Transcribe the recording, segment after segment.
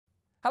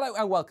Hello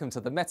and welcome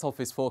to the Met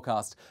Office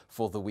forecast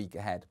for the week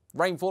ahead.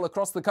 Rainfall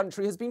across the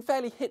country has been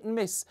fairly hit and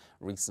miss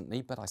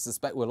recently, but I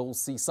suspect we'll all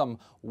see some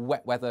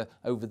wet weather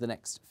over the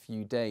next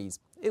few days.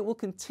 It will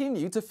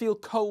continue to feel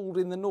cold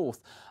in the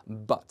north,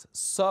 but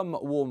some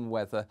warm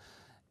weather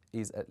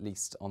is at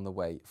least on the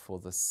way for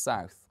the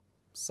south.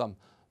 Some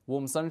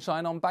warm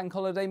sunshine on Bank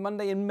Holiday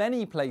Monday in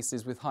many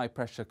places with high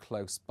pressure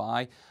close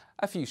by.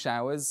 A few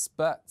showers,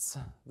 but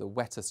the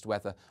wettest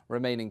weather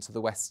remaining to the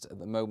west at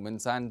the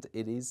moment, and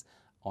it is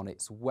on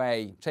its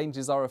way.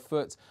 Changes are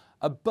afoot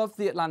above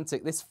the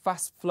Atlantic. This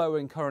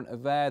fast-flowing current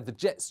of air, the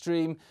jet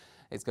stream,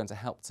 is going to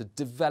help to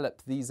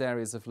develop these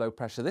areas of low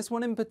pressure. This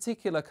one in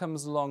particular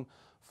comes along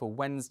for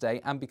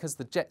Wednesday, and because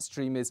the jet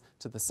stream is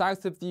to the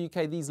south of the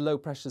UK, these low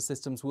pressure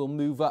systems will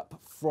move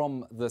up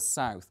from the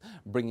south,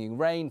 bringing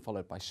rain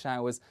followed by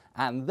showers,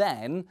 and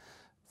then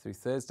through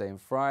Thursday and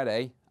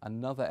Friday,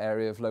 another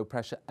area of low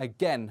pressure,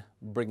 again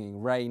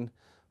bringing rain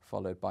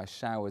followed by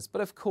showers. But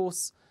of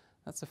course,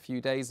 that's a few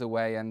days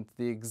away, and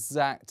the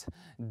exact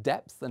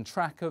depth and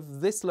track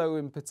of this low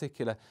in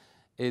particular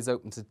is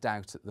open to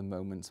doubt at the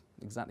moment.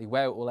 Exactly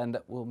where it will end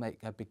up will make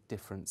a big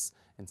difference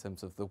in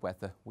terms of the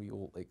weather we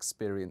all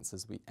experience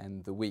as we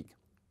end the week.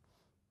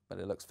 But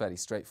it looks fairly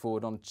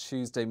straightforward. On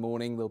Tuesday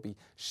morning, there'll be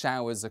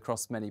showers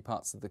across many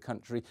parts of the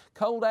country.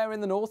 Cold air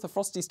in the north, a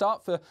frosty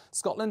start for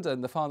Scotland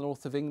and the far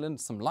north of England.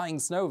 Some lying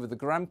snow over the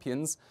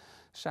Grampians.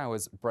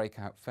 Showers break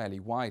out fairly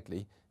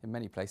widely in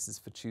many places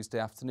for Tuesday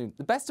afternoon.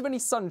 The best of any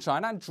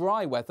sunshine and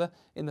dry weather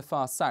in the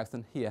far south,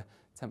 and here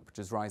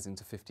temperatures rising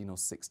to 15 or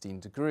 16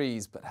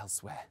 degrees, but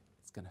elsewhere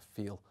it's going to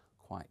feel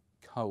quite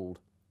cold,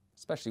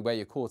 especially where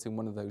you're caught in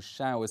one of those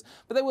showers.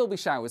 But there will be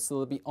showers, so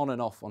they'll be on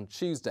and off on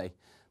Tuesday.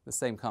 The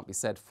same can't be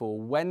said for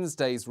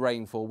Wednesday's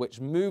rainfall,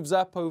 which moves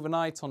up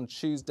overnight on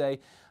Tuesday,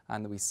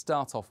 and we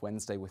start off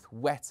Wednesday with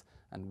wet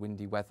and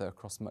windy weather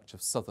across much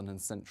of southern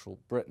and central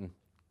Britain.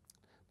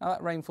 Now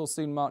that rainfall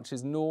soon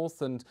marches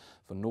north, and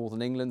for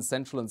northern England,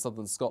 central and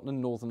southern Scotland,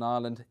 Northern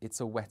Ireland, it's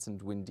a wet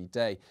and windy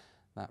day.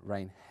 That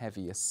rain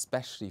heavy,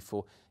 especially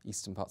for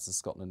eastern parts of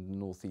Scotland and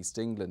northeast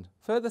England.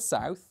 Further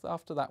south,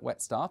 after that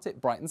wet start,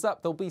 it brightens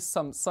up. There'll be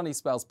some sunny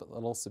spells, but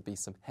there'll also be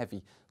some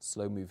heavy,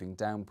 slow-moving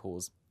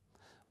downpours.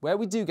 Where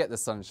we do get the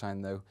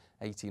sunshine, though,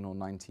 18 or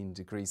 19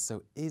 degrees, so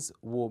it is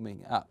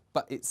warming up.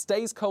 But it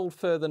stays cold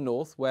further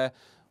north, where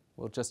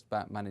we'll just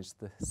about manage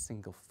the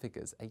single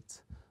figures,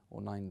 8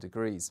 or 9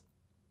 degrees.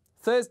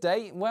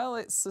 Thursday, well,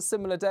 it's a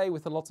similar day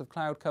with a lot of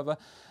cloud cover,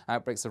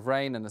 outbreaks of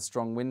rain and a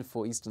strong wind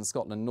for eastern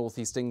Scotland and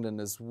northeast England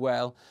as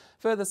well.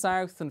 Further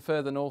south and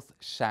further north,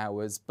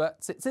 showers,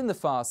 but it's in the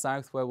far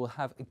south where we'll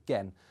have,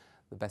 again,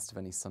 the best of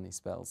any sunny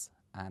spells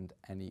and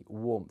any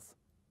warmth.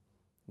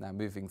 Now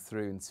moving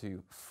through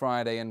into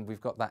Friday, and we've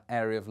got that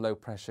area of low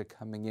pressure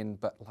coming in,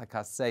 but like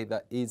I say,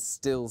 there is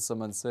still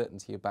some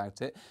uncertainty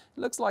about it. It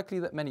looks likely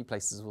that many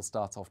places will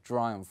start off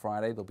dry on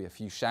Friday. There'll be a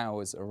few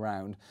showers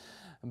around,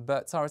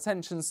 but our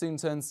attention soon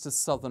turns to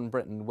southern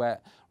Britain, where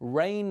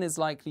rain is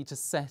likely to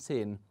set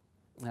in.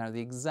 Now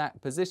the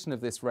exact position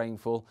of this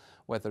rainfall,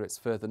 whether it's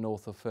further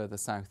north or further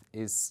south,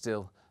 is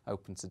still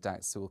open to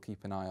doubt, so we'll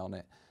keep an eye on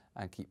it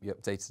and keep you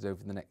updated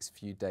over the next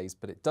few days.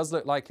 But it does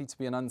look likely to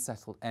be an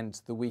unsettled end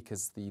to the week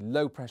as the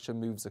low pressure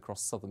moves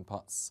across southern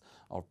parts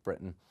of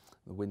Britain,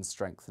 the wind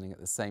strengthening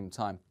at the same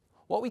time.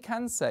 What we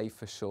can say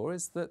for sure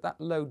is that that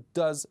low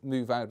does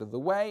move out of the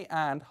way,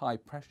 and high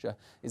pressure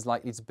is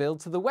likely to build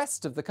to the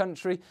west of the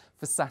country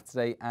for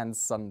Saturday and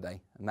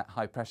Sunday. And that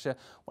high pressure,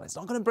 well, it's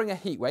not going to bring a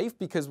heat wave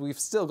because we've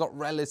still got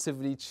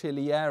relatively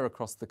chilly air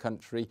across the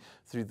country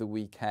through the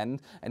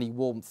weekend, any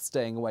warmth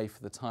staying away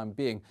for the time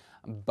being.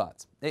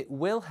 But it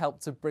will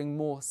help to bring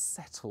more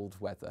settled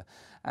weather,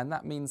 and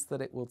that means that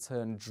it will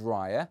turn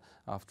drier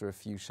after a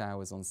few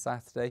showers on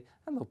Saturday,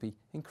 and there'll be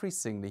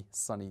increasingly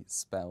sunny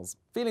spells.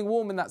 Feeling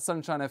warm in that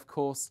sunshine, of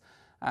course,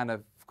 and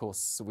of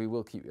course we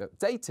will keep you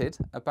updated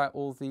about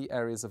all the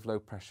areas of low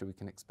pressure we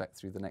can expect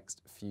through the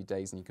next few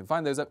days, and you can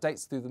find those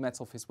updates through the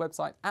Met Office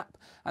website, app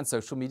and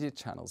social media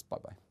channels.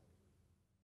 Bye-bye.